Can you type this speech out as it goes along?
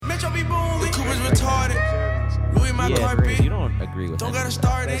The Cooper's retarded. Louis my carpet. You don't agree with Don't that. gotta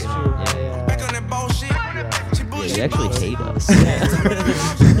start it. Yeah. Back on that bullshit. She You bullshit. actually hate us.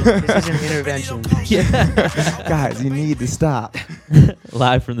 This is an intervention. Guys, you need to stop.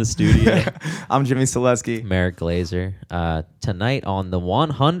 Live from the studio. I'm Jimmy Selesky. Merrick Glazer. Tonight on the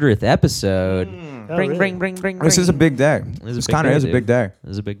 100th episode. Oh, Bring, really? bring. This is a big day. This kind of is a big day.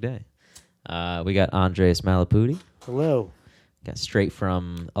 This is a big day. We got Andres Malapudi. Hello. Got straight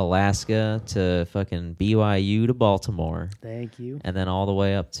from Alaska to fucking BYU to Baltimore. Thank you. And then all the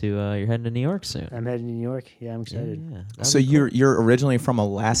way up to, you're heading to New York soon. I'm heading to New York. Yeah, I'm excited. Yeah. So you're originally from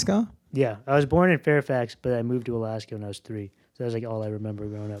Alaska? Yeah, I was born in Fairfax, but I moved to Alaska when I was 3. So that was like all I remember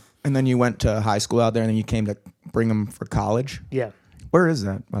growing up. And then you went to high school out there, and then you came to bring them for college? Yeah, Where is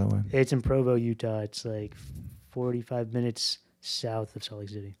that, by the way? it's in Provo, Utah. It's like 45 minutes south of Salt Lake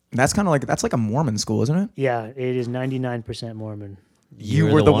City. That's kind of like, that's like a Mormon school, isn't it? Yeah, it is 99% Mormon. You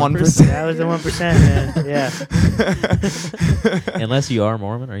You're were the 1%. That was the 1%, man. Yeah, Unless you are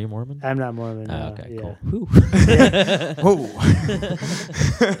Mormon. Are you Mormon? I'm not Mormon. Oh, no. okay, Yeah. cool. Whew.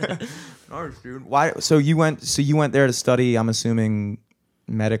 Whoa. Nice, dude. Why? So you went there to study, I'm assuming,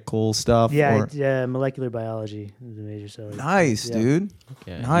 medical stuff? Yeah, or? molecular biology is the major. So Nice, yeah. dude.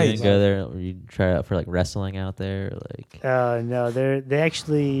 Okay. Nice. You didn't go there. Or you try out for like wrestling out there, or like. No, they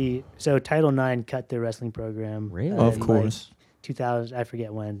actually Title IX cut their wrestling program. Really? Of in, course. Like 2000, I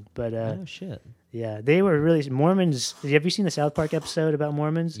forget when, but Oh shit. yeah, they were really Mormons. Have you seen the South Park episode about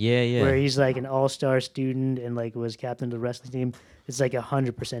Mormons? Yeah. Where he's like an all-star student and like was captain of the wrestling team. It's like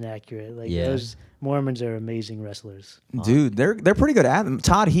 100% accurate. Like Yeah. those Mormons are amazing wrestlers. Dude, they're pretty good at them.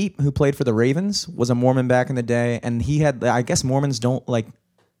 Todd Heap, who played for the Ravens, was a Mormon back in the day, and he had, I guess Mormons don't like,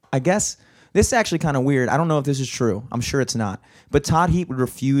 I guess, this is actually kind of weird. I don't know if this is true. I'm sure it's not. But Todd Heap would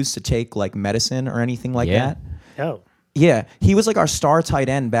refuse to take like medicine or anything like Yeah. that. Oh, Yeah, he was like our star tight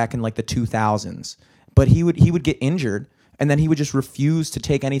end back in like the 2000s. But he would get injured, and then he would just refuse to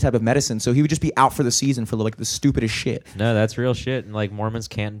take any type of medicine. So he would just be out for the season for like the stupidest shit. No, that's real shit. And like Mormons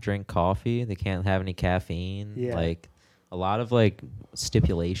can't drink coffee. They can't have any caffeine. Yeah. Like a lot of like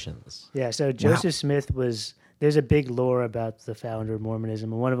stipulations. yeah. So Joseph Smith was. There's a big lore about the founder of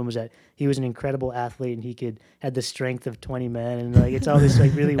Mormonism, and one of them was that he was an incredible athlete and he had the strength of 20 men, and like it's all this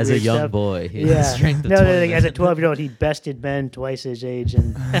like really As weird a young stuff. boy, he had Yeah, the strength of no, 20 like, as a men. 12-year-old, he bested men twice his age,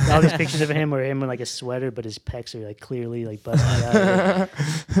 and all these pictures of him were him in like a sweater, but his pecs are like clearly like busted out.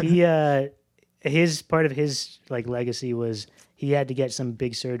 His part of his like legacy was he had to get some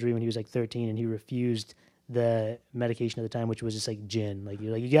big surgery when he was like 13, and he refused the medication at the time, which was just like gin. Like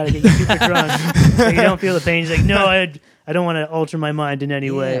you gotta get super drunk so you don't feel the pain. He's like, no, I don't want to alter my mind in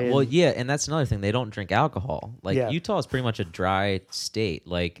any way. Well, And- yeah, and that's another thing. They don't drink alcohol. Like Yeah. Utah is pretty much a dry state.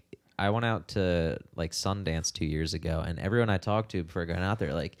 Like I went out to like Sundance 2 years ago, and everyone I talked to before going out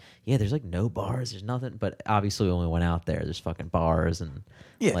there, like, yeah, there's like no bars, there's nothing. But obviously, when we went out there, there's fucking bars and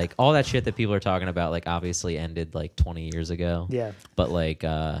like all that shit that people are talking about. Like obviously ended like 20 years ago. yeah, But like,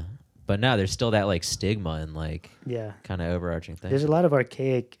 but no, there's still that like stigma and like yeah. kind of overarching thing. There's a lot of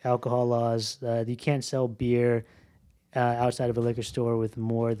archaic alcohol laws. You can't sell beer outside of a liquor store with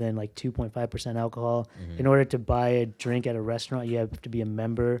more than like 2.5% alcohol. In order to buy a drink at a restaurant, you have to be a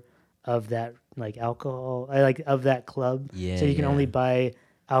member of that like alcohol, of that club. Yeah, So you can yeah. only buy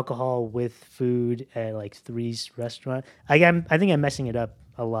alcohol with food at like 3's restaurant. I think I'm messing it up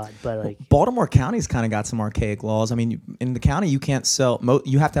a lot, but like Baltimore County's kind of got some archaic laws. I mean, in the county, you can't sell.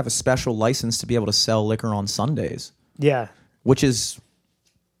 You have to have a special license to be able to sell liquor on Sundays, yeah, which is,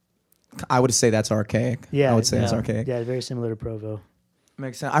 I would say that's archaic. yeah. I would say that's yeah, archaic. Yeah, very similar to Provo.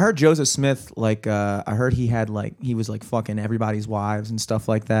 Makes sense. I heard Joseph Smith, like, I heard he was like fucking everybody's wives and stuff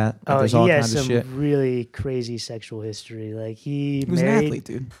like that. Like, Oh, there's he all has kinds of some shit. really crazy sexual history. Like he He was an married. athlete,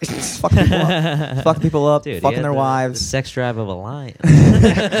 dude. Fuck people up. Fuck people up. Dude, he Fucking had their the wives. sex drive of a lion.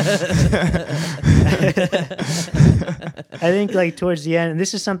 I think like towards the end, and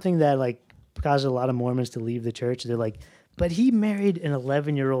this is something that like caused a lot of Mormons to leave the church. They're like, but he married an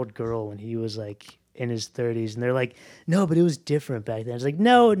 11-year-old girl when he was like in his 30s, and they're like, no, but it was different back then. It's like,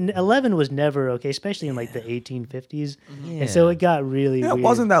 no, 11 was never okay, especially in like the 1850s, and so it got really. It weird.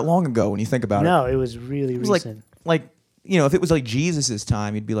 wasn't that long ago when you think about it. No, it was really It was recent. like you know, if it was like Jesus'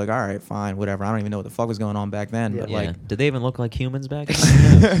 time, you'd be like, all right, fine, whatever. I don't even know what the fuck was going on back then. Yeah. But Yeah. like, Did they even look like humans back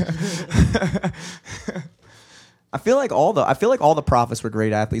then? I feel like all the prophets were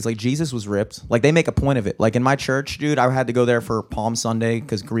great athletes. Like Jesus was ripped. Like they make a point of it. Like in my church, dude, I had to go there for Palm Sunday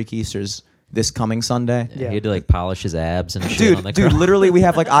because Greek Easter's this coming Sunday. Yeah. He had to like polish his abs and shit on the Dude, cross. literally, we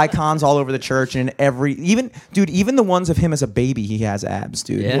have like icons all over the church, and even the ones of him as a baby, he has abs,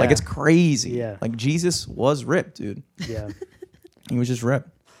 dude. Yeah. Like it's crazy. Yeah. Like Jesus was ripped, dude. Yeah. He was just ripped.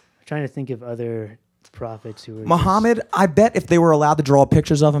 trying to think of other prophets who were Muhammad, I bet if they were allowed to draw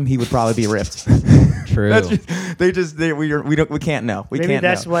pictures of him, he would probably be ripped. True. We can't know. We Maybe can't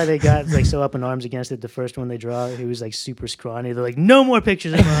that's know. why they got like so up in arms against it. The first one they draw, he was like super scrawny. They're like, no more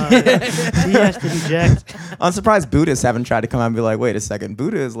pictures of Muhammad. He has to be jacked. I'm surprised Buddhists haven't tried to come out and be like, wait a second,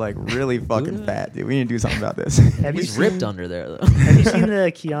 Buddha is like really fucking Buddha? fat, dude. We need to do something about this. Have you He's seen, ripped under there though. Have you seen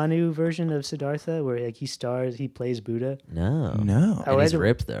the Keanu version of Siddhartha where like he plays Buddha? No. No. Oh, And I he's had to-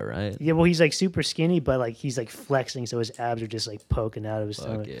 ripped though, right? Yeah, well, he's like super skinny, but like he's like flexing, so his abs are just like poking out of his Fuck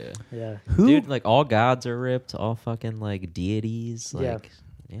stomach. yeah. Yeah. Who? Dude, like all gods are ripped, all fucking like deities. Yeah. Like,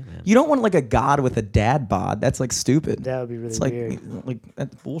 yeah, man. You don't want like a god with a dad bod. That's like stupid. That would be really It's like weird.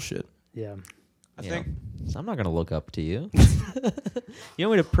 that's bullshit. Yeah. I Yeah. think. So I'm not gonna look up to you. You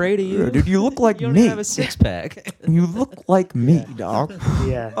want me to pray to you? Dude, you look like you don't me. even have a six pack. You look like me, dog.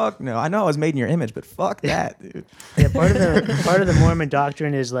 Yeah. Fuck no. I know I was made in your image, but fuck that, dude. Yeah, part of the Mormon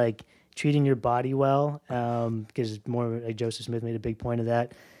doctrine is like treating your body well, because like Joseph Smith made a big point of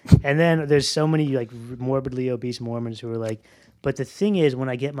that. And then there's so many like morbidly obese Mormons who are like, but the thing is, when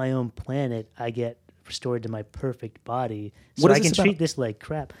I get my own planet, I get restored to my perfect body, so What is I this can about? treat this like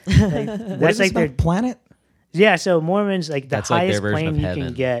crap. Like, What that's is like this their about planet? yeah. So Mormons like the That's like their highest version plane of you can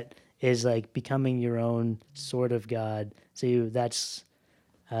heaven. get is like becoming your own sort of god. So that's.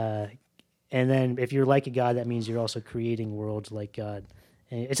 And then if you're like a god, that means you're also creating worlds like God.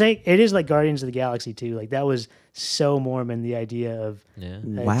 And it is like Guardians of the Galaxy too. Like that was so Mormon, the idea of Yeah.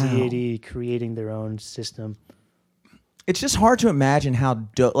 a Wow. deity creating their own system. It's just hard to imagine how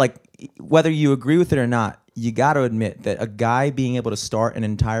like whether you agree with it or not, you got to admit that a guy being able to start an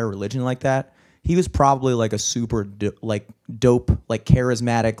entire religion like that, he was probably like a super dope, like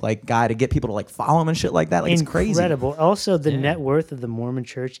charismatic like guy to get people to like follow him and shit like that. Like it's crazy. Incredible. Also, the Yeah. net worth of the Mormon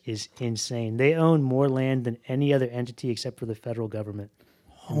Church is insane. They own more land than any other entity except for the federal government.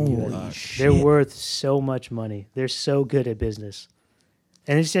 Holy shit. They're worth so much money. They're so good at business.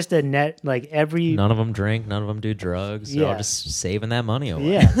 And it's just a net, like every. None of them drink. None of them do drugs. They're all Yeah. just saving that money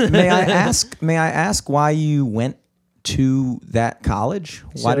away. Yeah. May I ask why you went to that college?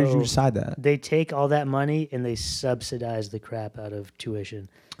 Why did you So- decide that? They take all that money and they subsidize the crap out of tuition.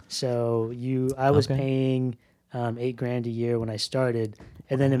 So I was Okay. paying $8,000 a year when I started,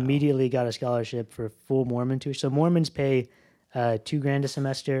 and then immediately got a scholarship for full Mormon tuition. So Mormons pay $2,000 a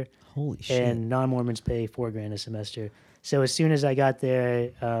semester, Holy shit. and non-Mormons pay $4,000 a semester. So as soon as I got there,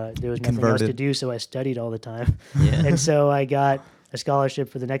 there was nothing else to Converted. do, so I studied all the time. Yeah. And so I got a scholarship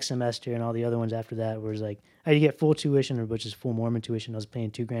for the next semester, and all the other ones after that was like I had to get full tuition, which is full Mormon tuition. I was paying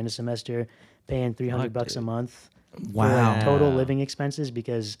 $2,000 a semester, paying $300 Fuck, a dude. month Wow. for like, total Wow. living expenses,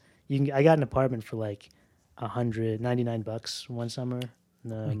 because I got an apartment for like $199 one summer,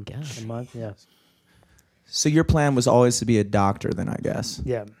 gosh. a month. Yeah, So your plan was always to be a doctor then, I guess.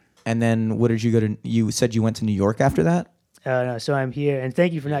 yeah. And then what did you go to? You said you went to New York after that? No, so I'm here, and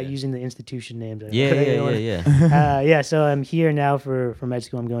thank you for not Yeah. using the institution names. Yeah. So I'm here now for med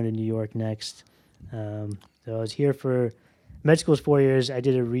school. I'm going to New York next. So I was here for med school is 4 years. I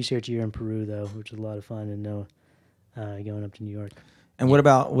did a research year in Peru though, which was a lot of fun, and going up to New York. And what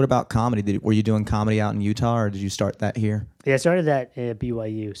about comedy? Were you doing comedy out in Utah, or did you start that here? Yeah, I started that at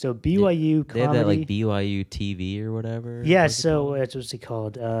BYU. So BYU They have comedy. that like BYU TV or whatever. Yeah, What's it so called? what's it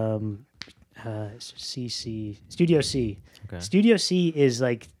called? CC Studio C. Okay. Studio C is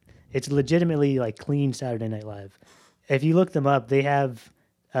like it's legitimately like clean Saturday Night Live. If you look them up, they have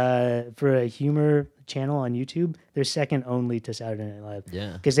for a humor channel on YouTube, they're second only to Saturday Night Live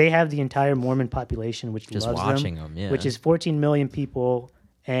Yeah. because they have the entire Mormon population, which Just loves watching them, them, yeah. which is 14 million people,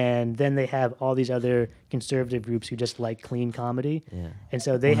 and then they have all these other conservative groups who just like clean comedy. Yeah. And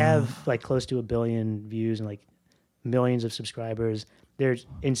so they have like close to 1 billion views and like millions of subscribers. They're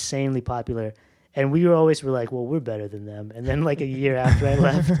insanely popular. And we were like, well, we're better than them. And then like a year after I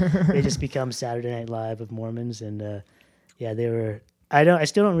left, they just become Saturday Night Live of Mormons. And yeah, they were. I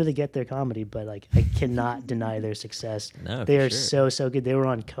still don't really get their comedy, but like I cannot deny their success. No, They for are sure. so good. They were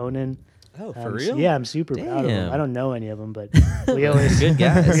on Conan. Oh, for So real? yeah, I'm super proud of them. Damn. I don't know any of them, but we always Good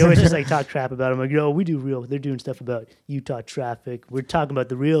guys. we always just like talk crap about them. Like, yo, we do real. They're doing stuff about Utah traffic. We're talking about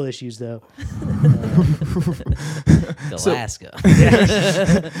the real issues, though. Alaska.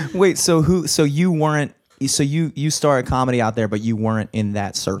 Wait, so you weren't? So you started comedy out there, but you weren't in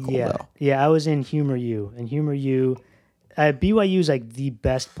that circle Yeah, though. yeah. I was in Humor U, and Humor U, BYU is like the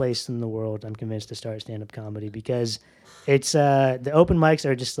best place in the world. I'm convinced to start stand-up comedy because it's the open mics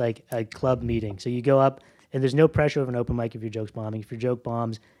are just like a club meeting. So you go up, and there's no pressure of an open mic if your joke's bombing. If your joke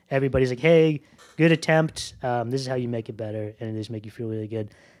bombs, everybody's like, "Hey, good attempt. This is how you make it better," and they just make you feel really good.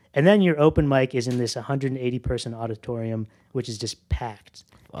 And then your open mic is in this 180 person auditorium, which is just packed.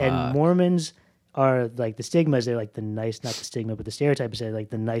 And Mormons are like the stigma is they're like the nice, not the stigma, but the stereotype is they're like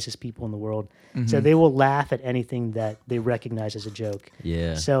the nicest people in the world. So they will laugh at anything that they recognize as a joke.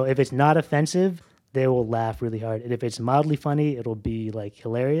 Yeah. So if it's not offensive, they will laugh really hard. And if it's mildly funny, it'll be like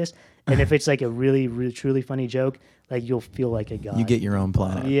hilarious. And if it's like a really, really, truly funny joke, like you'll feel like a god. You get your own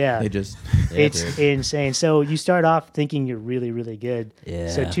planet. Yeah. They just. It's insane. So you start off thinking you're really, really good. Yeah.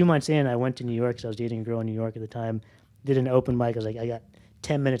 So 2 months in, I went to New York because I was dating a girl in New York at the time. Did an open mic. I was like, I got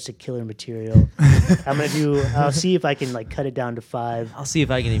 10 minutes of killer material. I'll see if I can like cut it down to 5. I'll see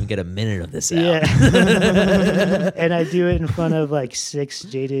if I can even get a minute of this out. Yeah. And I do it in front of like 6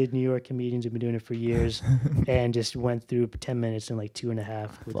 jaded New York comedians who've been doing it for years and just went through 10 minutes in like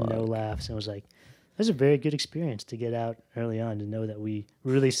 2.5 with no laughs. And I was like, that was a very good experience to get out early on to know that we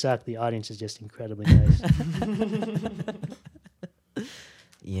really suck. The audience is just incredibly nice.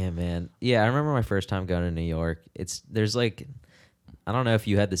 Yeah, man. Yeah, I remember my first time going to New York. There's like, I don't know if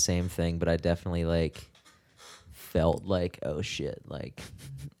you had the same thing, but I definitely like felt like, oh shit, like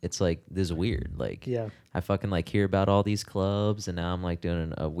it's like this is weird. Like, Yeah. I fucking like hear about all these clubs, and now I'm like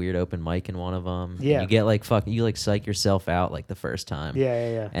doing a weird open mic in one of them. Yeah. You get like you like psych yourself out like the first time.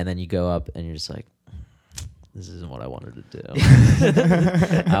 Yeah. And then you go up and you're just like, this isn't what I wanted to do.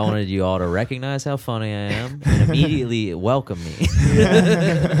 I wanted you all to recognize how funny I am and immediately welcome me.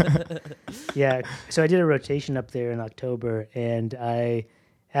 Yeah. So I did a rotation up there in October, and I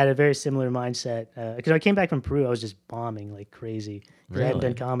had a very similar mindset because I came back from Peru. I was just bombing like crazy. 'Cause I hadn't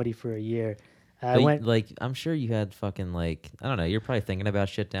Really? done comedy for a year. I But you- went. like, I'm sure you had fucking like, I don't know. You're probably thinking about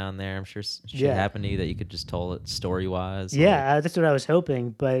shit down there. I'm sure shit Yeah. happened to you that you could just tell it story wise. Yeah, that's what I was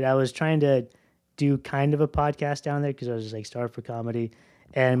hoping, but I was trying to do kind of a podcast down there because I was just like starved for comedy,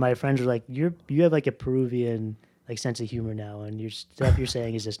 and my friends were like, you have like a Peruvian like sense of humor now, and your stuff you're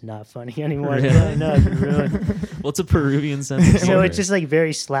saying is just not funny anymore." Really? I know, it's ruined. What's a Peruvian sense of So humor? it's just like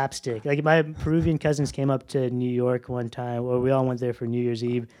very slapstick. Like my Peruvian cousins came up to New York one time, or we all went there for New Year's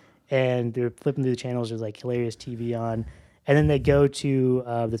Eve, and they were flipping through the channels. There's like hilarious TV on, and then they go to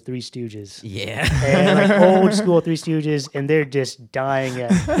the Three Stooges. Yeah. And like old school Three Stooges, and they're just dying at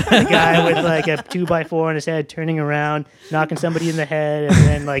the guy with like a 2x4 on his head, turning around, knocking somebody in the head, and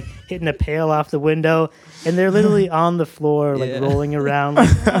then like hitting a pail off the window, and they're literally on the floor, like Yeah. rolling around.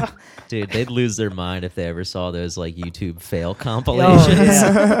 Like, Dude, they'd lose their mind if they ever saw those like YouTube fail compilations. oh,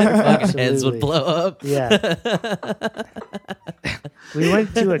 yeah. Their fucking heads would Absolutely. blow up. Yeah. We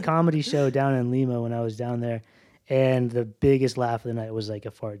went to a comedy show down in Lima when I was down there, and the biggest laugh of the night was like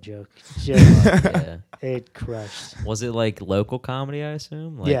a fart joke. Just, Yeah. it crushed. Was it like local comedy, I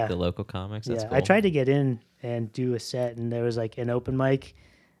assume? Like Yeah. the local comics? That's Yeah, cool. I tried to get in and do a set, and there was like an open mic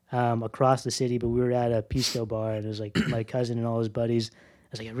across the city, but we were at a Pisco bar, and it was like my cousin and all his buddies. I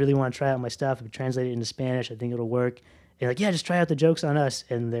was like, I really want to try out my stuff. If I translate it into Spanish, I think it'll work. And like, yeah, just try out the jokes on us.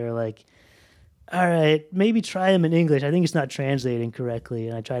 And they were like, all right, maybe try them in English. I think it's not translating correctly.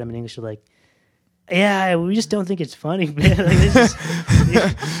 And I tried them in English. They're like, yeah, we just don't think it's funny, man. Like, this is...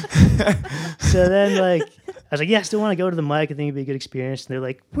 So then, like, I was like, yeah, I still want to go to the mic. I think it'd be a good experience. And they're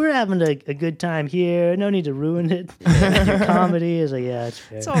like, we're having a good time here. No need to ruin it. Your comedy is like, yeah, it's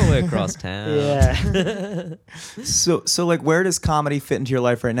fair. It's all the way across town. Yeah. So like, where does comedy fit into your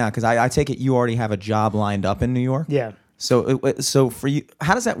life right now? Because I take it you already have a job lined up in New York. Yeah. So for you,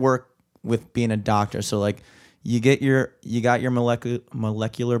 how does that work with being a doctor? So like, you got your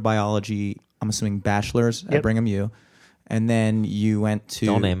molecular biology, I'm assuming bachelor's at Yep. Brigham U, and then you went to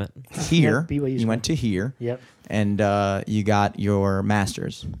Don't name it. here. Yeah, BYU's you went to here, Yep. and you got your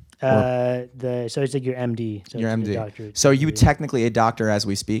master's, So it's like your MD. So your it's like MD. a doctorate So are you degree. technically a doctor as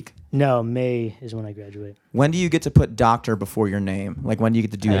we speak? No, May is when I graduate. When do you get to put doctor before your name? Like, when do you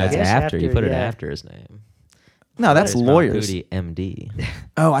get to do I Yeah, that? it's guess after. You after, put it yeah. after his name. No, that's It's lawyers. Mahmoudi, MD.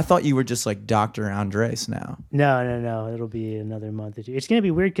 Oh, I thought you were just like Dr. Andres now. No. It'll be another month or two. It's gonna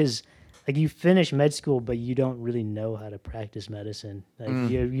be weird because like you finish med school, but you don't really know how to practice medicine. Like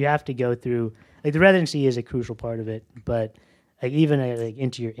you have to go through like the residency is a crucial part of it, but like even like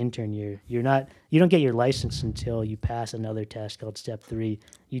into your intern year, you don't get your license until you pass another test called Step 3.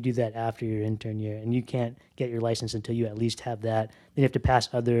 You do that after your intern year, and you can't get your license until you at least have that. Then you have to pass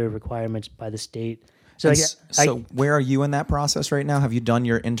other requirements by the state. So And like, so where are you in that process right now? Have you done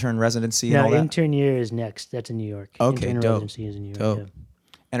your intern residency and no, all that? intern year is next. That's in New York. Okay, intern dope. residency is in New York. Dope. Yeah.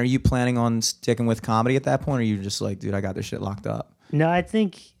 And are you planning on sticking with comedy at that point, or are you just like, dude, I got this shit locked up? No, I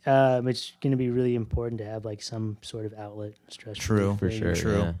think it's going to be really important to have like some sort of outlet. Stress True, For sure.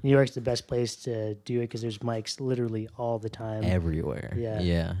 True. Yeah. New York's the best place to do it because there's mics literally all the time. Everywhere. Yeah.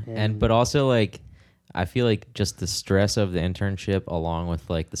 Yeah. And- But also like I feel like just the stress of the internship, along with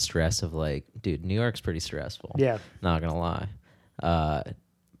like the stress of like, dude, New York's pretty stressful. Yeah. Not gonna lie.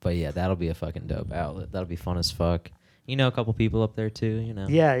 But yeah, that'll be a fucking dope outlet. That'll be fun as fuck. You know, a couple people up there too. You know.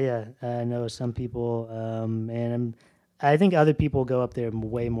 Yeah. I know some people, and I think other people go up there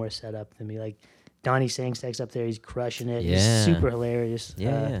way more set up than me. Like Donnie Sangstek's up there; he's crushing it. Yeah. He's super hilarious.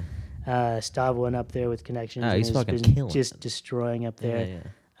 Yeah. Stav went up there with connections. Oh, and he's has fucking been killing just it. destroying up there.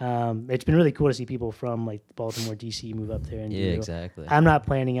 Yeah. It's been really cool to see people from like Baltimore, DC move up there and Yeah, do. exactly. I'm not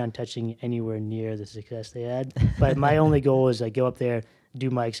planning on touching anywhere near the success they had, but my only goal is like go up there, do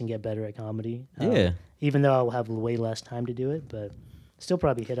mics, and get better at comedy. Yeah. Even though I'll have way less time to do it, but still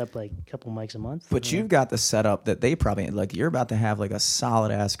probably hit up like a couple mics a month. But you know? you've got the setup that they probably like. You're about to have like a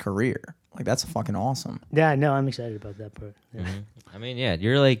solid ass career. Like that's fucking awesome. Yeah, no, I'm excited about that part. Yeah. Mhm. I mean, yeah,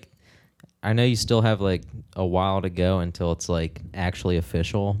 you're like, I know you still have like a while to go until it's like actually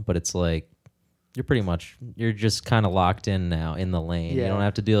official, but it's like you're just kind of locked in now in the lane. You Yeah. don't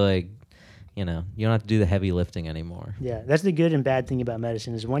have to do like, you don't have to do the heavy lifting anymore. Yeah, that's the good and bad thing about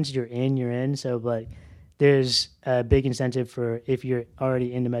medicine is once you're in, you're in. So, like, there's a big incentive for if you're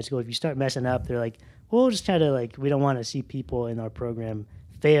already into med school. If you start messing up, they're like, we'll just kind of like, we don't want to see people in our program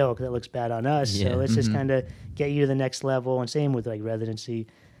fail because it looks bad on us. Yeah. So let's just kind of get you to the next level. And same with like residency.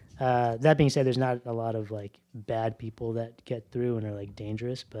 That being said, there's not a lot of like bad people that get through and are like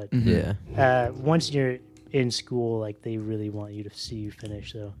dangerous. But Yeah. once you're in school, like they really want you to see you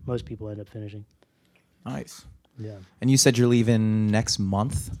finish. So most people end up finishing. Nice. Yeah. And you said you're leaving next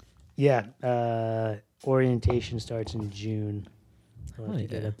month. Yeah, orientation starts in June. I'll have Oh, to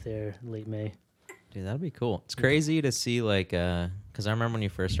get yeah. up there late May. Dude, that'd be cool. It's crazy to see like, because I remember when you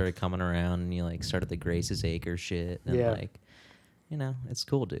first started coming around and you like started the Grace's Acre shit. And Yeah. like, it's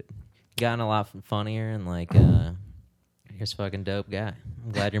cool, dude. Gotten a lot funnier and like, you're a fucking dope guy.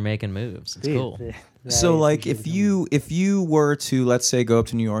 I'm glad you're making moves. It's Dude, cool. So I like appreciate if you were to, let's say, go up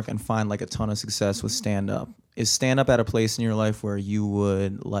to New York and find like a ton of success with stand up, is stand up at a place in your life where you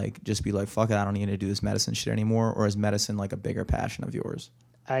would like just be like, fuck it, I don't need to do this medicine shit anymore, or is medicine like a bigger passion of yours?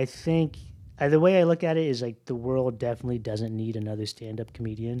 I think the way I look at it is like the world definitely doesn't need another stand-up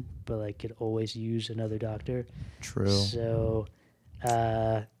comedian, but like could always use another doctor. True. So,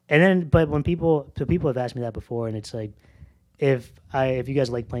 and then but when people have asked me that before, and it's like if you guys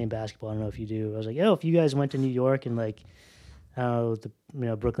like playing basketball, I don't know if you do. I was like, oh, if you guys went to New York and like,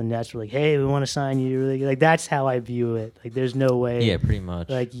 Brooklyn Nets were like, hey, we want to sign you. Like that's how I view it. Like there's no way. Yeah, pretty much.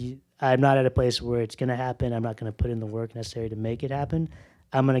 Like I'm not at a place where it's gonna happen. I'm not gonna put in the work necessary to make it happen.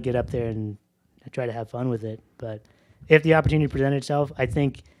 I'm gonna get up there and try to have fun with it. But if the opportunity presented itself, I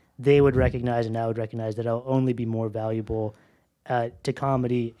think they would recognize and I would recognize that I'll only be more valuable to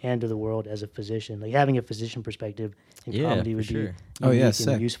comedy and to the world as a physician. Like having a physician perspective in Yeah, comedy for would sure. be Oh, yeah, unique sick.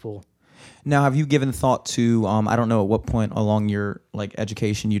 and useful. Now, have you given thought to, I don't know at what point along your like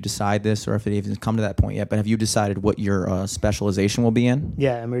education you decide this, or if it even come to that point yet, but have you decided what your specialization will be in?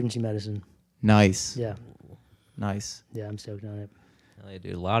 Yeah, emergency medicine. Nice. Yeah, Nice. yeah, I'm stoked on it. Hell yeah,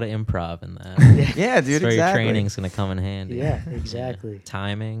 dude, a lot of improv in that. Yeah, dude, That's where your exactly. training's gonna come in handy. Yeah, exactly.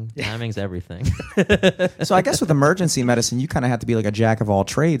 Timing's everything. So I guess with emergency medicine, you kind of have to be like a jack of all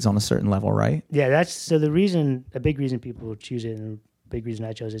trades on a certain level, right? Yeah, that's so a big reason people choose it, and a big reason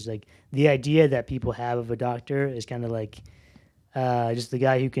I chose it is like the idea that people have of a doctor is kind of like just the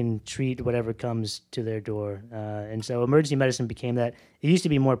guy who can treat whatever comes to their door. And so emergency medicine became that. It used to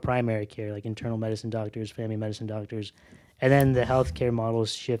be more primary care, like internal medicine doctors, family medicine doctors. And then the healthcare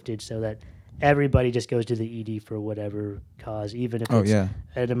models shifted so that everybody just goes to the ED for whatever cause, even if it's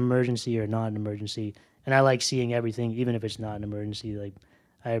an emergency or not an emergency. And I like seeing everything, even if it's not an emergency. Like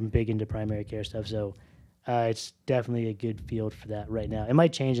I'm big into primary care stuff, so it's definitely a good field for that right now. It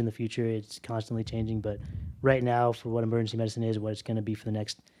might change in the future; it's constantly changing. But right now, for what emergency medicine is, what it's going to be for the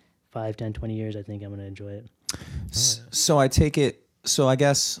next 5, 10, 20 years, I think I'm going to enjoy it. So I take it. So I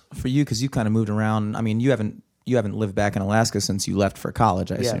guess for you, because you kind of moved around. I mean, you haven't lived back in Alaska since you left for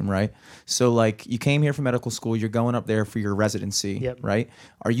college, I assume, right? So like you came here for medical school, you're going up there for your residency, right?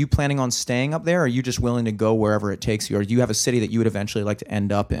 Are you planning on staying up there, or are you just willing to go wherever it takes you, or do you have a city that you would eventually like to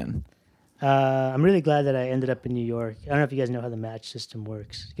end up in? I'm really glad that I ended up in New York. I don't know if you guys know how the match system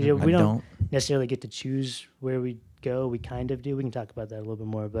works. We don't necessarily get to choose where we go. We kind of do. We can talk about that a little bit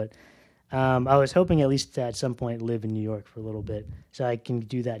more. But I was hoping at least to at some point live in New York for a little bit. So I can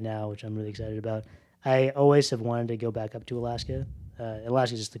do that now, which I'm really excited about. I always have wanted to go back up to Alaska.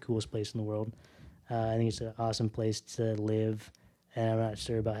 Alaska is just the coolest place in the world. I think it's an awesome place to live. And I'm not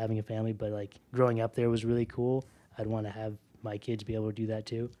sure about having a family, but like growing up there was really cool. I'd want to have my kids be able to do that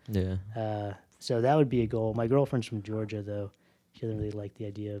too. Yeah. So that would be a goal. My girlfriend's from Georgia, though, she doesn't really like the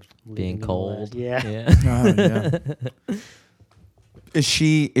idea of Being leaving in the cold. last- Yeah. Yeah. Is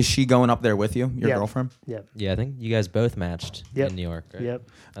she going up there with you, your Yeah. girlfriend? Yep. Yeah, I think you guys both matched Yep. in New York, right? Yep.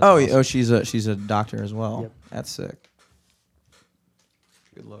 That's Oh, awesome. oh, she's a doctor as well. Yep. That's sick.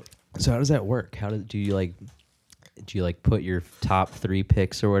 Good luck. So how does that work? Do you like put your top 3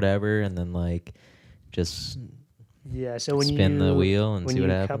 picks or whatever, and then like just Yeah. So when spin you the wheel and when see you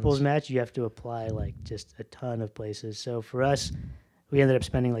what happens? couples match, you have to apply like just a ton of places. So for us, we ended up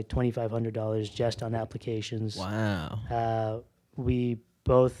spending like $2,500 just on applications. Wow. We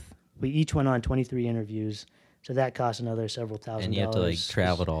each went on 23 interviews, so that cost another several thousand. And you have to like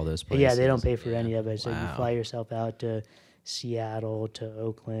travel to all those places. Yeah, they don't pay for Yeah. any of it. So you Wow. fly yourself out to Seattle, to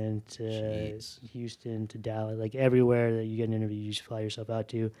Oakland, to Jeez. Houston, to Dallas, like everywhere that you get an interview, you just fly yourself out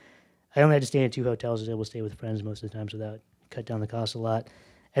to. I only had to stay in 2 hotels. I was able to stay with friends most of the time, so that cut down the cost a lot.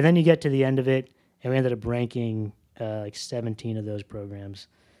 And then you get to the end of it, and we ended up ranking like 17 of those programs.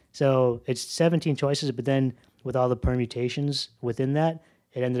 So it's 17 choices, but then with all the permutations within that,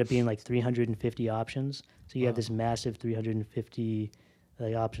 it ended up being like 350 options. So you have this massive 350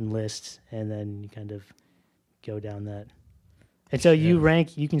 like option list, and then you kind of go down that. And so you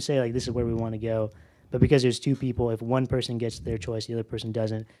rank, you can say like, this is where we want to go. But because there's 2 people, if one person gets their choice, the other person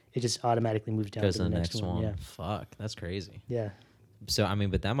doesn't, it just automatically moves down Goes to the next one. Yeah. Fuck, that's crazy. Yeah. So I mean,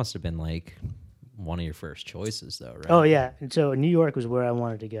 but that must have been like one of your first choices, though, right? Oh yeah. And so New York was where I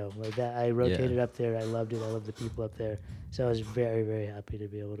wanted to go. Like that, I rotated up there. I loved it. I loved the people up there. So I was very, very happy to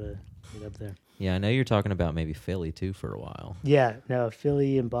be able to get up there. Yeah, I know you're talking about maybe Philly too for a while. Yeah, no,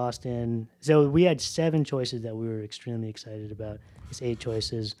 Philly and Boston. So we had 7 choices that we were extremely excited about. It's 8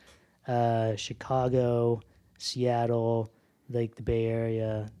 choices. Chicago, Seattle, like the Bay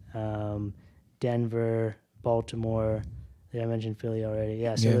Area, Denver, Baltimore. Did I mention Philly already?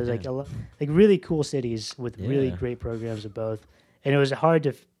 Yeah, so Yeah. there's like a lot, like really cool cities with really Yeah. great programs of both. And it was hard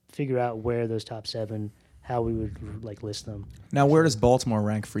to figure out where those top 7, how we would like list them. Now, where does Baltimore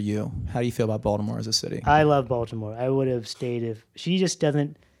rank for you? How do you feel about Baltimore as a city? I love Baltimore. I would have stayed if she just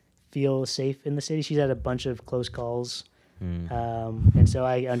doesn't feel safe in the city. She's had a bunch of close calls, and so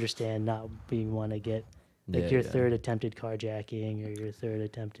I understand not being one to get like Yeah, your yeah. third attempted carjacking or your third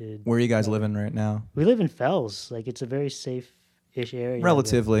attempted. Where are you guys living right now? We live in Fells. Like it's a very safe-ish area.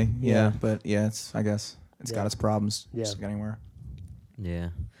 Relatively, yeah. Yeah. But yeah, I guess it's got Yeah. its problems. Yeah. Just like anywhere. Yeah.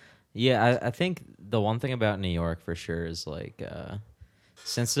 Yeah, I think the one thing about New York for sure is like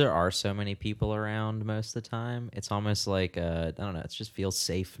since there are so many people around most of the time, it's almost like I don't know, it just feels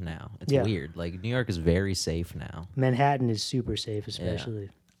safe now. It's Yeah. weird. Like New York is very safe now. Manhattan is super safe, especially.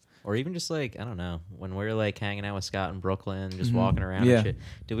 Or even just like, I don't know, when we're like hanging out with Scott in Brooklyn, just Mm-hmm. walking around Yeah. and shit.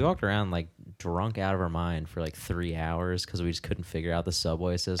 Dude, we walked around like drunk out of our mind for like 3 hours because we just couldn't figure out the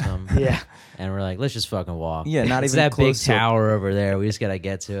subway system. Yeah. And we're like, let's just fucking walk. Yeah, not It's even that big close to- tower over there. We just gotta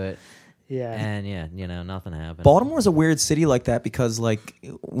get to it. Yeah. And yeah, nothing happened. Baltimore's a weird city like that because like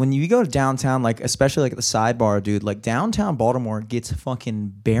when you go to downtown, like especially like at the sidebar, dude, like downtown Baltimore gets fucking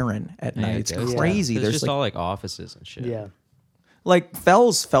barren at Yeah, night. it It's does. crazy. There's just like, all like offices and shit. Yeah. like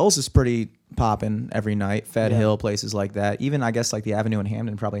Fells is pretty popping every night. Fed Yeah. Hill, places like that. Even I guess like the Avenue in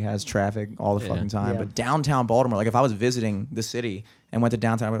Hamden probably has traffic all the Yeah. fucking time. Yeah. But downtown Baltimore, like if I was visiting the city and went to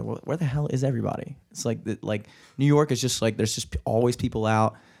downtown, I'd be like, where the hell is everybody? It's like like New York is just like there's just always people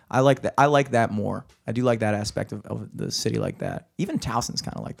out. I like that. I like that more. I do like that aspect of the city like that. Even Towson's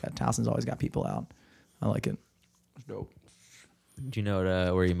kind of like that. Towson's always got people out. I like it. It's dope. Do you know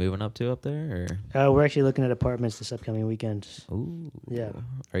where you're moving up to up there? We're actually looking at apartments this upcoming weekend. Or ooh, Yeah.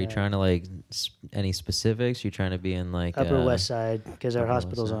 Are you trying to like any specifics? You trying to be in like Upper West Side, because our Upper West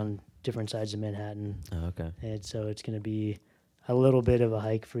hospital's Side. on different sides of Manhattan. Oh, okay. And so it's going to be a little bit of a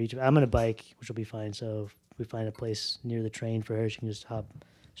hike for each. I'm going to bike, which will be fine. So if we find a place near the train for her, she can just hop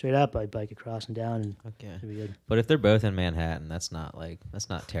straight up. I bike across and down, and Okay. it'll be good. But if they're both in Manhattan, that's not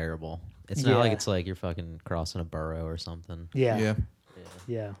terrible. It's not like Yeah. it's like you're fucking crossing a borough or something. Yeah,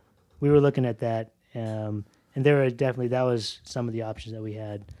 yeah. We were looking at that, and there were definitely that was some of the options that we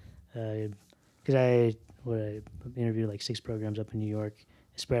had, because I interviewed like 6 programs up in New York,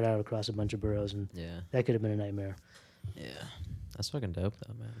 spread out across a bunch of boroughs, and Yeah. that could have been a nightmare. Yeah. That's fucking dope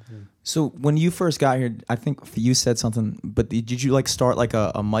though, man. So when you first got here, I think you said something, but did you like start like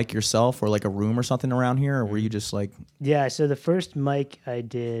a mic yourself or like a room or something around here, or were you just like? Yeah, so the first mic I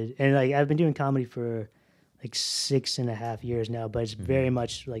did, and like I've been doing comedy for like 6.5 years now, but it's very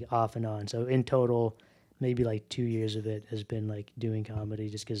much like off and on. So in total, maybe like 2 years of it has been like doing comedy,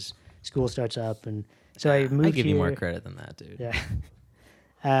 just because school starts up, and so I moved. I give you more here- credit than that, dude. Yeah,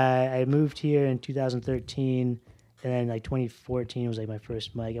 I moved here in 2013. And then like 2014 was like my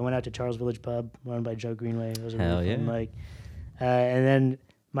first mic. I went out to Charles Village Pub, run by Joe Greenway. It was a Hell really fun yeah. mic. And then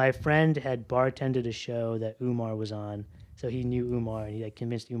my friend had bartended a show that Umar was on, so he knew Umar, and he like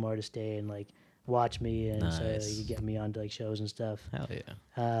convinced Umar to stay and like watch me, and so Nice. he could get me onto like shows and stuff. Hell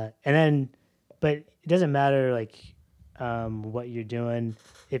yeah. And then, but it doesn't matter like what you're doing.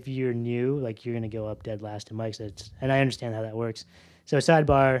 If you're new, like you're gonna go up dead last in mics. And I understand how that works. So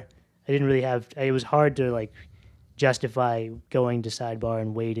Sidebar, I didn't really have. It was hard to like justify going to Sidebar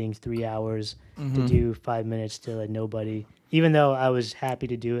and waiting 3 hours to do 5 minutes to like nobody. Even though I was happy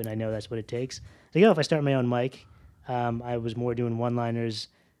to do it, and I know that's what it takes. So if I start my own mic, I was more doing one-liners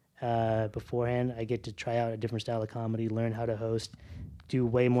beforehand. I get to try out a different style of comedy, learn how to host, do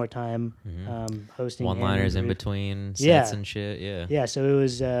way more time hosting. and One-liners in re- between sets Yeah. and shit. Yeah. Yeah, so it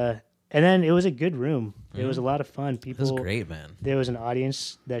was, and then it was a good room. It was a lot of fun. It People, was great, man. there was an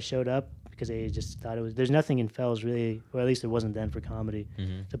audience that showed up because they just thought it was. There's nothing in Fells really, or at least there wasn't then for comedy.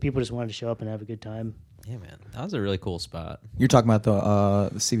 So people just wanted to show up and have a good time. Yeah, man. That was a really cool spot. You're talking about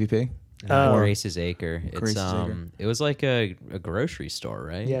the CVP? Oh. Grace's Acre. It's Grace's Acre. It was like a grocery store,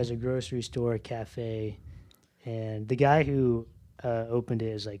 right? Yeah, it was a grocery store, cafe, and the guy who opened it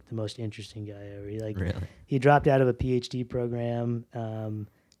is like the most interesting guy ever. Really? He dropped out of a PhD program,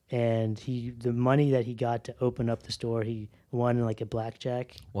 and the money that he got to open up the store, he won in like a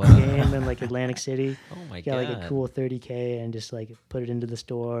blackjack Wow. game in like Atlantic City. Oh my Got god. like a cool $30K and just like put it into the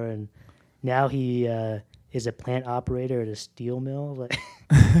store, and now he is a plant operator at a steel mill. Like,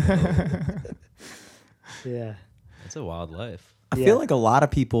 yeah. It's a wild life. I Yeah. feel like a lot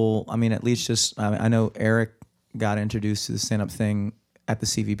of people, I mean, at least just, I know Eric got introduced to the stand-up thing at the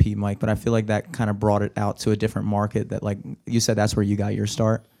CVP mic, but I feel like that kind of brought it out to a different market that, like, you said that's where you got your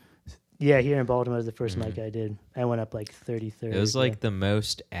start. Yeah, here in Baltimore was the first mic I did. I went up like 33rd. It was yeah. like the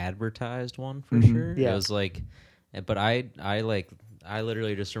most advertised one for sure. Yeah. It was like, but I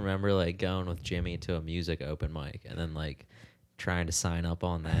literally just remember like going with Jimmy to a music open mic and then like trying to sign up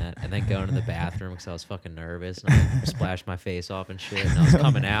on that and then going to the bathroom because I was fucking nervous and I like, splashed my face off and shit and I was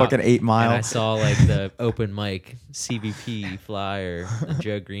coming out. Fucking 8 Mile. And I saw like the open mic CVP flyer and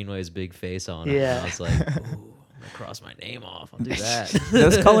Joe Greenway's big face on it. Yeah. And I was like, ooh, I'm gonna cross my name off. I'll do that.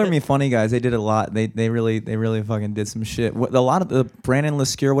 Those Color Me Funny guys, they did a lot. They really fucking did some shit. A lot of the Brandon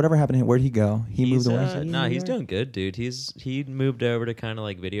Lescure, whatever happened to him? Where'd he go? He moved away. He's doing good, dude. He moved over to kind of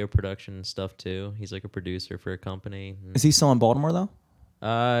like video production and stuff too. He's like a producer for a company. Is he still in Baltimore though?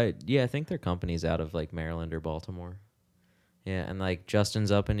 Yeah, I think their company's out of like Maryland or Baltimore. Yeah, and like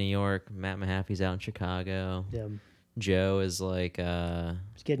Justin's up in New York, Matt Mahaffey's out in Chicago. Yeah. Joe is like He's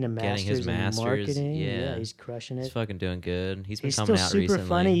getting a Getting master's his in master's, marketing. yeah. He's crushing he's it. fucking doing good. He's been He's coming still out super recently.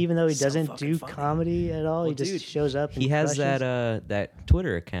 funny, even though he So doesn't fucking do funny. comedy at all. Well, he just dude, shows up. And He has crushes. that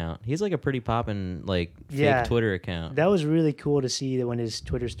Twitter account. He's like a pretty poppin' like fake Yeah. Twitter account. That was really cool to see that when his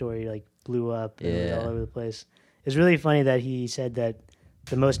Twitter story like blew up and it was Yeah. all over the place. It's really funny that he said that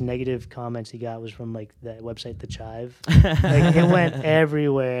the most negative comments he got was from like that website, The Chive. Like it went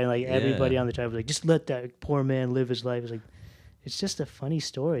everywhere, and like everybody Yeah. on The Chive was like, "Just let that poor man live his life." It's like, it's just a funny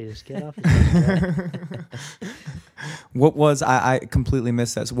story. Just get off. His What was I completely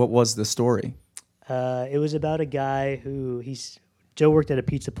missed that. So what was the story? It was about a guy Joe worked at a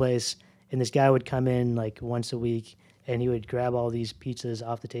pizza place, and this guy would come in like once a week, and he would grab all these pizzas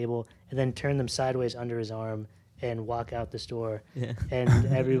off the table and then turn them sideways under his arm and walk out the store. Yeah. And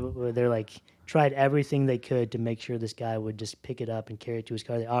they're like tried everything they could to make sure this guy would just pick it up and carry it to his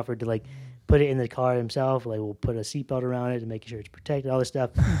car. They offered to like put it in the car himself, like we'll put a seatbelt around it to make sure it's protected, all this stuff.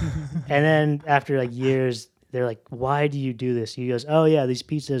 And then after like years, they're like, "Why do you do this?" He goes, "Oh yeah, these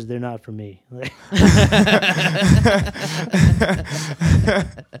pizzas, they're not for me." Like,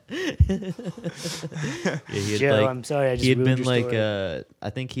 Yeah, he had, Joe, like, I'm sorry, I just he had ruined been your like story. I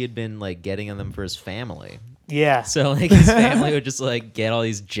think he had been like getting them for his family. Yeah. So like his family would just like get all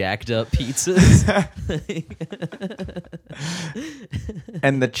these jacked up pizzas.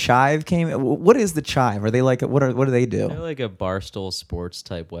 And the Chive came. What is the Chive? Are they like what do they do? They're like a Barstool Sports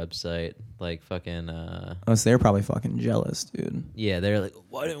type website. Like fucking Oh, so they're probably fucking jealous, dude. yeah, they're like,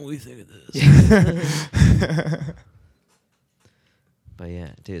 why didn't we think of this? But yeah,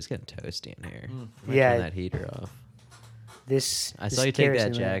 dude, it's getting toasty in here. I'm gonna Yeah. turn that heater off. I saw you take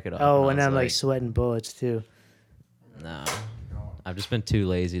that jacket off, Oh, and and I I'm was like like- sweating bullets too. No. I've just been too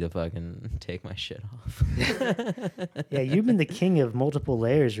lazy to fucking take my shit off. Yeah, you've been the king of multiple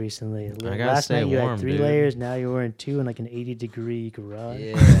layers recently. gotta Last stay night you warm, had 3 dude. layers. Now you're wearing 2 in like an 80-degree garage.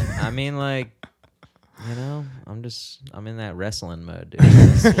 Yeah. I mean like You know, I'm in that wrestling mode,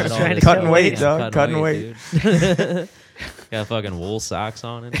 dude. Sweat all Trying to this Cutting out. weight, Yeah, dog. Cutting weight. dude. Got fucking wool socks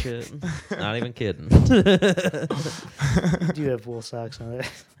on and shit. Not even kidding. You do have wool socks on it.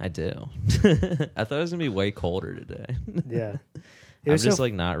 I do. I thought it was gonna be way colder today. Yeah. It I'm was just so,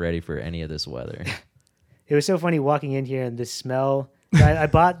 like not ready for any of this weather. it was so funny walking in here and the smell. I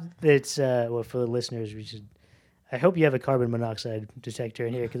bought it's well, for the listeners, I hope you have a carbon monoxide detector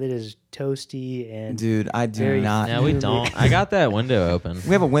in here because it is toasty and Dude, I do Very- not. No, we don't. I got that window open.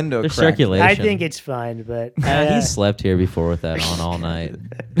 We have a window There's cracked. circulation. I think it's fine, but He slept here before with that on all night.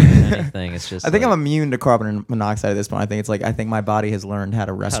 Anything, it's just. I think like, I'm immune to carbon monoxide at this point. I think my body has learned how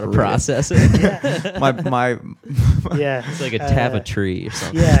to how respirate. to process it. yeah, my yeah. It's like a tap a tree or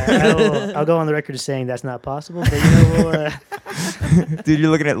something. Yeah, I'll go on the record as saying that's not possible, but we'll, dude, you're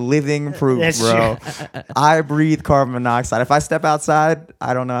looking at living proof, That's bro. I breathe carbon monoxide. If I step outside,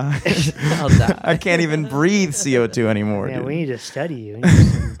 I don't know. I'll die. I can't even breathe CO2 anymore, man, dude. we need to study you. We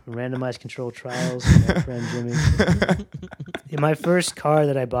need some randomized controlled trials with my friend Jimmy. My first car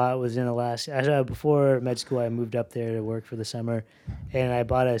that I bought was in Alaska. Before med school, I moved up there to work for the summer, and I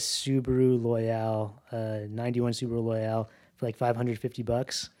bought a Subaru Loyale, 91 Subaru Loyale for like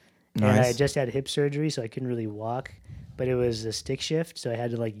 $550. And I Nice. just had hip surgery, so I couldn't really walk, but it was a stick shift, so I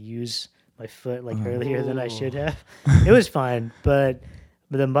had to like use my foot like earlier than I should have. It was fine, but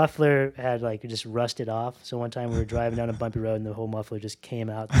the muffler had like just rusted off. So one time we were driving down a bumpy road and the whole muffler just came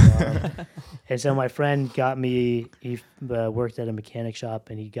out the bottom. And so my friend got me, he worked at a mechanic shop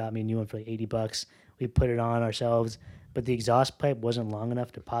and he got me a new one for like $80. We put it on ourselves, but the exhaust pipe wasn't long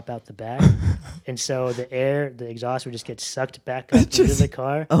enough to pop out the back. And so the exhaust would just get sucked back up into the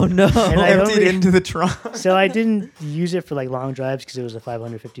car. Oh no! And I Emptied only- into the trunk. So I didn't use it for like long drives because it was a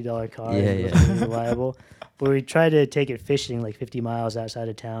 $550 car. Yeah, and it yeah. wasn't really reliable. But we tried to take it fishing like 50 miles outside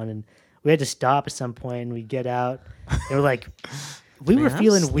of town, and we had to stop at some point. And we get out, and we're like, we were Man, I'm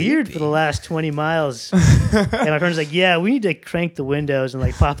feeling weird for sleepy. the last 20 miles. And my friend's like, yeah, we need to crank the windows and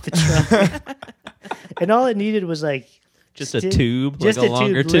like pop the trunk. And all it needed was like Just a sti- tube, just like a a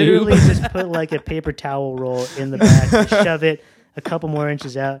longer tube. tube. Literally, just put like a paper towel roll in the back, and shove it a couple more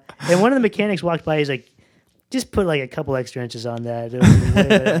inches out. And one of the mechanics walked by. He's like, "Just put like a couple extra inches on that."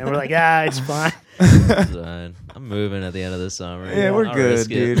 And we're like, it's fine. Fine. I'm moving at the end of the summer. Yeah, we're I'll good,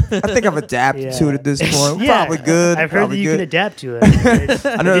 risk it. dude. I think I've adapted to it at this point. We're Yeah, probably good. I've heard that probably you good. can adapt to it. It's-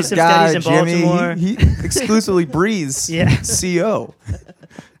 I know did this some guy, studies in Jimmy. Baltimore. He exclusively breathes Yeah. CO.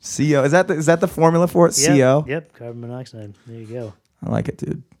 CO. Is that the formula for it? Yep, CO. Yep, carbon monoxide. There you go. I like it,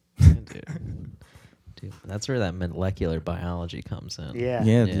 dude. Dude, that's where that molecular biology comes in. Yeah.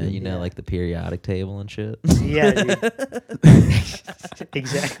 Yeah, Yeah, dude. you know, Yeah. like the periodic table and shit. Yeah. Dude.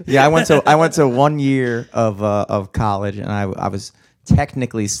 Exactly. Yeah, I went to 1 year of college, and I was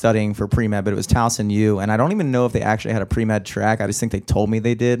technically studying for pre-med, but it was Towson U, and I don't even know if they actually had a pre-med track. I just think they told me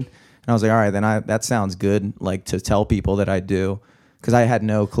they did, and I was like, all right, then that sounds good, like to tell people that I do, because I had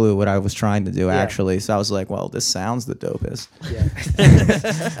no clue what I was trying to do actually. So I was like, well, this sounds the dopest,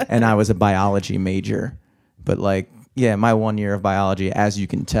 Yeah. and I was a biology major, but like. Yeah, my 1 year of biology, as you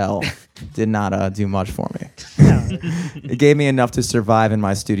can tell, did not do much for me. No, It gave me enough to survive in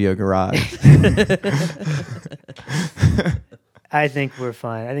my studio garage. I think we're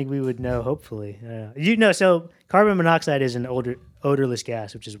fine. I think we would know, hopefully. So carbon monoxide is an odorless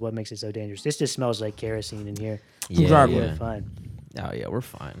gas, which is what makes it so dangerous. This just smells like kerosene in here. Yeah, Exactly. We're yeah. fine. Oh yeah, we're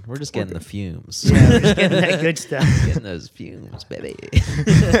fine. We're just getting the fumes. Yeah, we're just getting that good stuff. Getting those fumes, baby.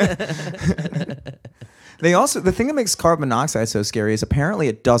 The thing that makes carbon monoxide so scary is apparently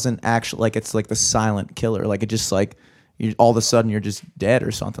it doesn't actually, like, it's like the silent killer. Like, it just, like, all of a sudden you're just dead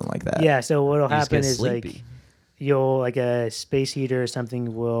or something like that. Yeah, so what'll You just happen get is like sleepy. like a space heater or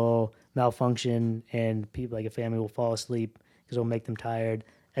something will malfunction and people like a family will fall asleep because it'll make them tired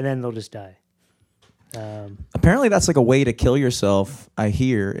and then they'll just die. Apparently that's like a way to kill yourself, I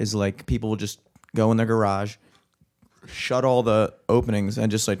hear, is like people will just go in their garage, shut all the openings,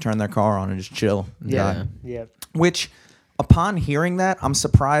 and just like turn their car on and just chill and die. Yeah. Which, upon hearing that, I'm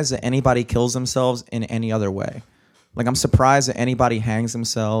surprised that anybody kills themselves in any other way. Like, I'm surprised that anybody hangs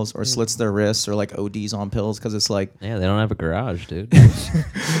themselves or slits their wrists or like ODs on pills, because it's like, Yeah, they don't have a garage, dude.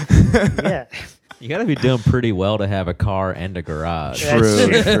 Yeah. You gotta be doing pretty well to have a car and a garage.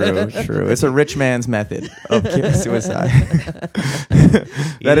 That's true. It's a rich man's method of suicide.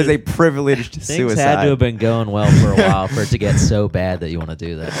 That is a privileged Things suicide. had to have been going well for a while for it to get so bad that you want to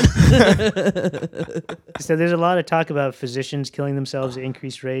do that. So there's a lot of talk about physicians killing themselves at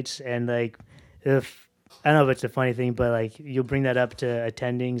increased rates, and like, I don't know if it's a funny thing, but like you'll bring that up to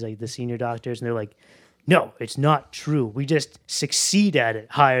attendings, like the senior doctors, and they're like, no, it's not true. We just succeed at it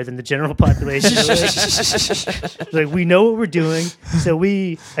higher than the general population. Like, we know what we're doing, so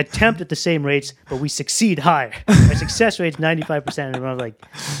we attempt at the same rates, but we succeed higher. Our success rate's 95%. And everyone's like,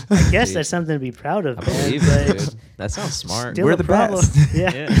 I guess that's something to be proud of, I man. believe But it, dude. That sounds smart. still We're a the problem. best.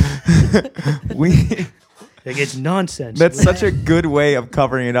 Yeah. We Like, it's nonsense. That's such a good way of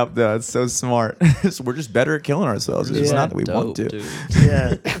covering it up, though. It's so smart. We're just better at killing ourselves. It's Yeah. not that we Dope, want to. dude.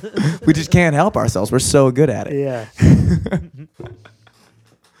 Yeah. We just can't help ourselves. We're so good at it. Yeah.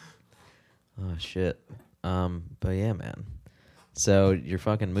 Oh shit. But yeah, man. So you're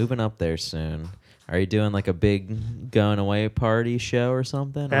fucking moving up there soon. Are you doing like a big going away party show or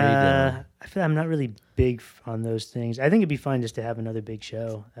something? What are you doing? I feel I'm not really big on those things. I think it'd be fun just to have another big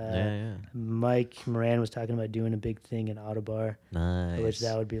show. Yeah. Mike Moran was talking about doing a big thing in Ottobar, Nice. which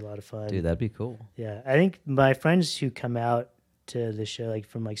that would be a lot of fun. Dude, that'd be cool. Yeah, I think my friends who come out to the show, like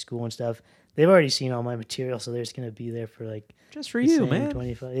from like school and stuff, they've already seen all my material, so they're just gonna be there for like Just for the you, same man.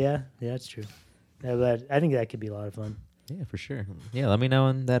 25. Yeah, that's true. Yeah, but I think that could be a lot of fun. Yeah, for sure. Yeah, let me know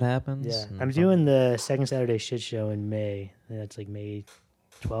when that happens. Yeah, and I'm fucking- doing the second Saturday shit show in May. That's like May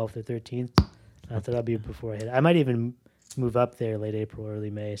 12th or 13th. I thought I'll be before I hit. I might even move up there late April, early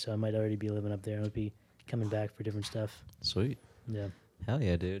May, so I might already be living up there and I'll be coming back for different stuff. Sweet. Yeah. Hell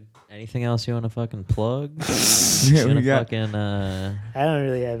yeah, dude. Anything else you want to fucking plug? Yeah, You we wanna got- fucking I don't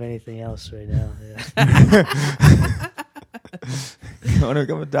really have anything else right now. Yeah. I want to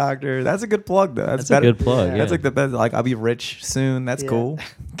become a doctor. That's a good plug, though. That's better. a good plug. Yeah. Yeah. That's like the best. Like, I'll be rich soon. That's Yeah. cool.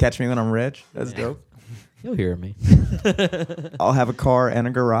 Catch me when I'm rich. That's dope. You'll hear me. I'll have a car and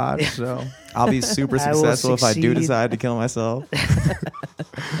a garage, so I'll be super I will successful if I do succeed. decide to kill myself.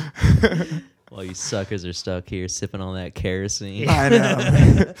 While you suckers are stuck here sipping on that kerosene. I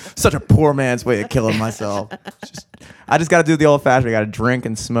know. Such a poor man's way of killing myself. I just got to do the old fashioned. I got to drink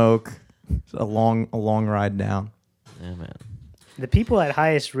and smoke. It's a long ride down. Yeah, man. The people at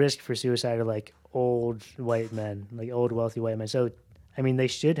highest risk for suicide are like old white men, like old wealthy white men. So, I mean, they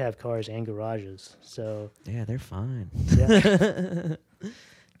should have cars and garages. So, Yeah, they're fine. yeah.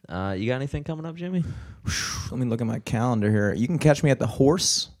 You got anything coming up, Jimmy? Let me look at my calendar here. You can catch me at the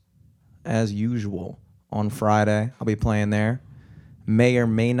Horse, as usual, on Friday. I'll be playing there. May or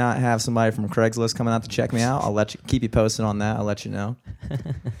may not have somebody from Craigslist coming out to check me out. I'll let you keep you posted on that. I'll let you know.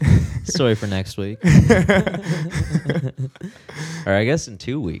 Story for next week. Or I guess in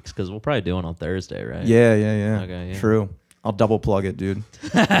 2 weeks, because we'll probably do one on Thursday, right? Yeah. Okay, yeah. True. I'll double plug it, dude.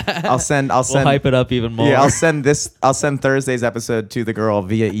 I'll send. We'll hype it up even more. Yeah, I'll send Thursday's episode to the girl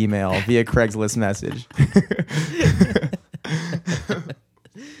via email, via Craigslist message.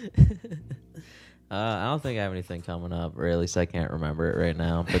 I don't think I have anything coming up, or at least I can't remember it right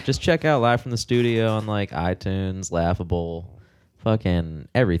now. But just check out Live from the Studio on like iTunes, Laughable, fucking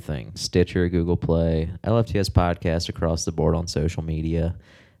everything. Stitcher, Google Play, LFTS podcast across the board on social media.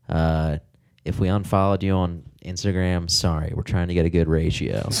 If we unfollowed you on Instagram, sorry, we're trying to get a good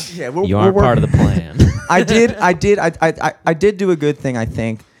ratio. Yeah, You aren't part of the plan. I did do a good thing, I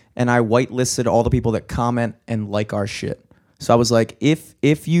think, and I whitelisted all the people that comment and like our shit. So I was like,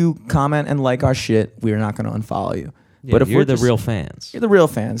 if you comment and like our shit, we're not going to unfollow you. Yeah, but if you're we're the just- real fans. you're the real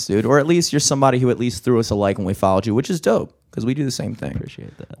fans, dude, or at least you're somebody who at least threw us a like when we followed you, which is dope because we do the same thing.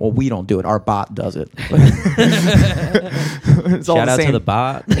 Appreciate that. Well, we don't do it. Our bot does it. It's all Shout the out to same. the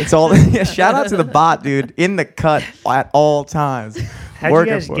bot. It's all yeah, shout out to the bot, dude, in the cut at all times. How'd you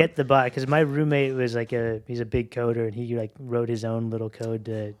Working guys for get it. the bot? Because my roommate was like he's a big coder, and he like wrote his own little code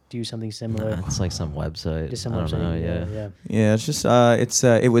to do something similar. It's like some website. Just some I don't website, know. Yeah. yeah. Yeah, it's just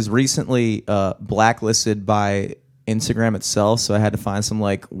it was recently blacklisted by Instagram itself, so I had to find some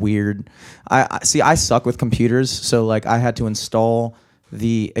like weird. I see. I suck with computers, so like I had to install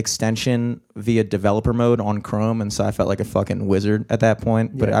the extension via developer mode on Chrome, and so I felt like a fucking wizard at that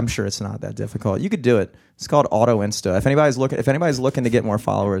point. But Yeah. I'm sure it's not that difficult. You could do it. It's called Auto Insta. If anybody's looking to get more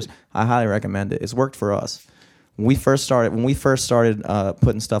followers, I highly recommend it. It's worked for us. When we first started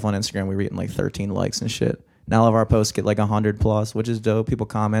putting stuff on Instagram, we were getting like 13 likes and shit. Now all of our posts get like 100 plus, which is dope. People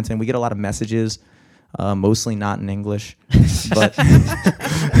commenting. We get a lot of messages, mostly not in English, but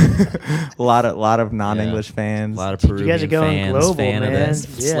a lot of non-English fans. A lot of Dude, Peruvian you guys are going fans, global, fan of man. that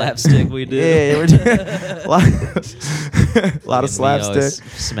Yeah. slapstick we do. Yeah, we're doing a lot of Leo slapstick. is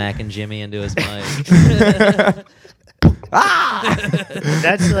smacking Jimmy into his mic.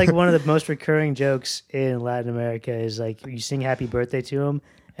 That's like one of the most recurring jokes in Latin America is like you sing happy birthday to him,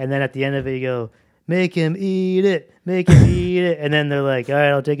 and then at the end of it you go, make him eat it, make him eat it. And then they're like, all right,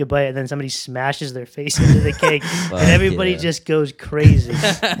 I'll take a bite. And then somebody smashes their face into the cake, and everybody yeah. just goes crazy.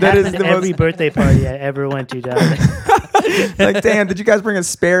 That is is the every most- birthday party I ever went to down there. Like, damn, did you guys bring a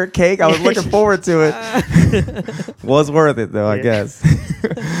spare cake? I was looking forward to it. Was worth it though, I guess.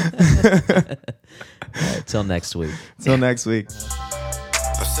 Till next week. Till next week.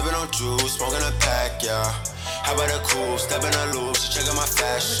 I'm sipping on juice, smoking a pack, yeah. How about a cool, stepping a loop, she checking my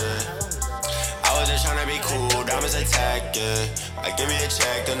fashion. I was just tryna be cool, diamonds attacking. Like, give me a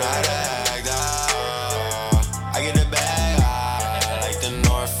check, don't know how to act, I get the bag, like the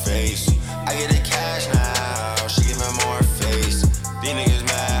North Face. I get the cash now, she give me more face. These niggas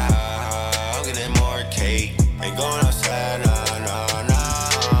mad, I'm getting more cake. Ain't going outside, nah.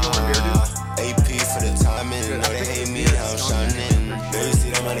 AP for the timing, know they hate me, I'm shining. Baby, see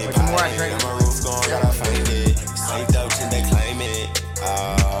the money piling, and my roof gone, gotta find it. Synced up till they claim it.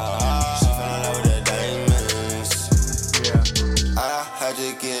 She fell in love with the diamonds. I had to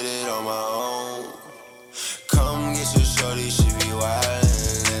get it on my own. Come get your shorty, she be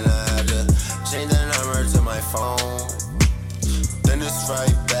wildin'. And I had to change the number to my phone. Then it's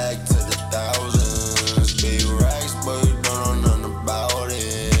right back to the thousands. Big racks, but you don't know nothing about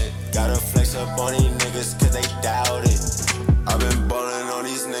it. Gotta flex up on these niggas cause they doubt it. I've been ballin' on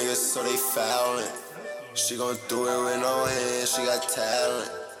these niggas so they foulin'. She gon' do it with no hands, she got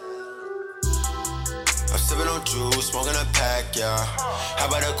talent. I'm sippin' on juice, smoking a pack, yeah. How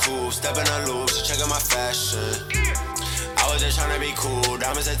about a cool, stepping a loop, she checking my fashion. I was just tryna be cool,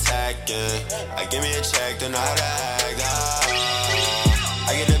 diamonds attacking. Like, give me a check, don't know how to act,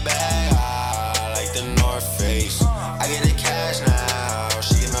 I get the bag, like the North Face. I get the cash now,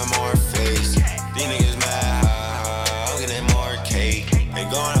 she give me more face. These niggas mad, I'm getting more cake. Ain't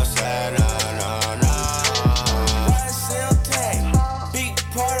going outside, nah. YSL tag, big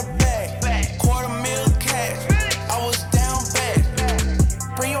part of bag, $250,000 cash. I was down bad.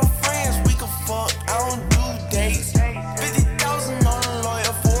 Bring your friends, we can fuck, I don't do dates. 50,000 on a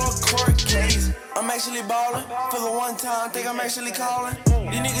lawyer for a court case. I'm actually ballin', for the one time, think I'm actually calling.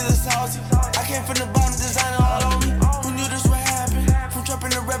 These niggas are salty, I came from the bottom, designer all on me. Who knew this would happen? From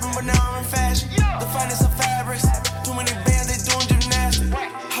trapping to rapping, but now I'm in fashion. The finest of fabrics, too many bands, they doing gymnastics.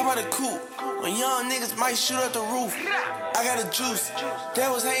 How about a coupe? When young niggas might shoot up the roof. I got a juice, that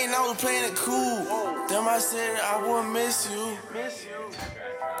was hating, I was playing it cool. Damn, I said I would miss you.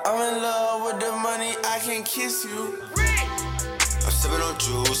 I'm in love with the money, I can't kiss you. I'm sippin' on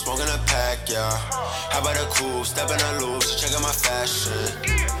juice, smoking a pack, yeah. How about a cool, stepping a loop, she checking my fashion.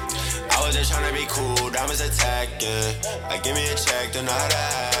 I was just tryna be cool, diamonds attacking. Like, give me a check, don't know how to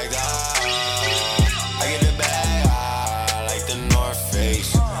act.